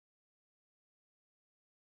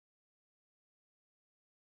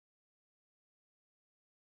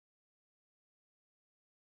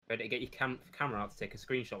Ready to get your camera out to take a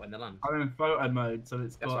screenshot when they land. I'm in photo mode, so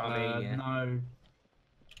it's That's got what I mean, yeah. no.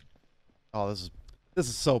 Oh, this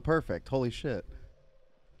is so perfect. Holy shit.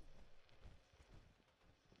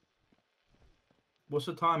 What's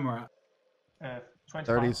the timer at?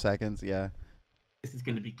 30 seconds, yeah. This is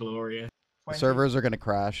gonna be glorious. The servers are gonna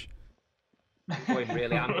crash. I'm going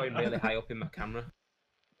really high up in my camera,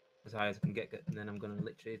 as high as I can get, and then I'm gonna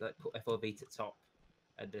literally like put FOV to top,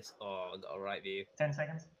 and this. Oh, I got a right view. 10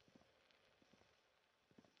 seconds.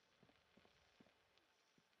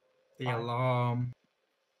 The alarm.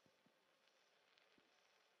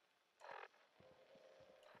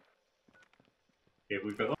 Here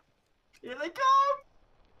we go. Here they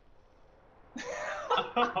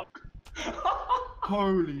come!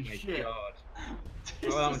 Holy Oh my shit! God.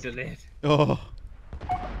 Oh, that was delayed. Oh.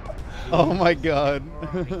 Oh my god.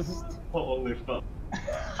 Holy fuck.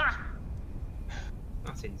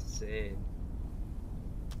 That's insane.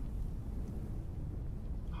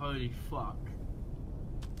 Holy fuck!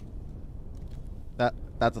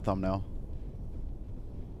 That's a thumbnail.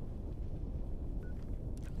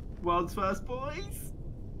 World's first, boys.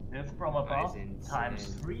 Lift from above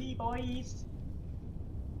times 3, boys.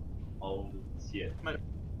 Oh shit.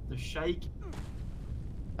 The shake.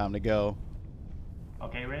 Time to go.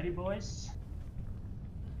 Okay, ready, boys?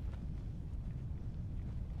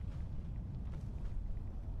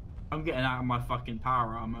 I'm getting out of my fucking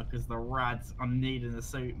power armor because the rads. I'm needing a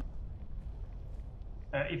suit.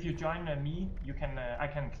 If you join me, you can. I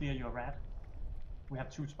can clear your rat. We have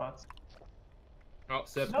 2 spots. Oh,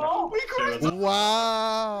 server. No, We crashed.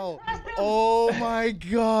 Wow! Oh my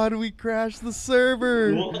god, we crashed the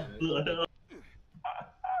server!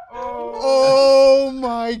 Oh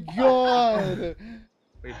my god!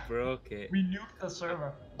 We broke it. we nuked the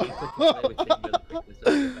server.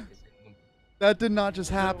 That did not just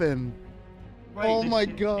happen. Wait, Oh Did- my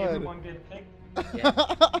did god. Everyone get picked? Yeah.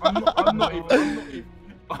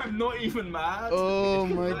 I'm not even mad. Oh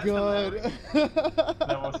my god.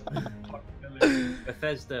 That was fucking hilarious.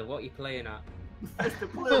 Bethesda, what are you playing at? Bethesda,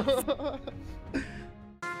 please.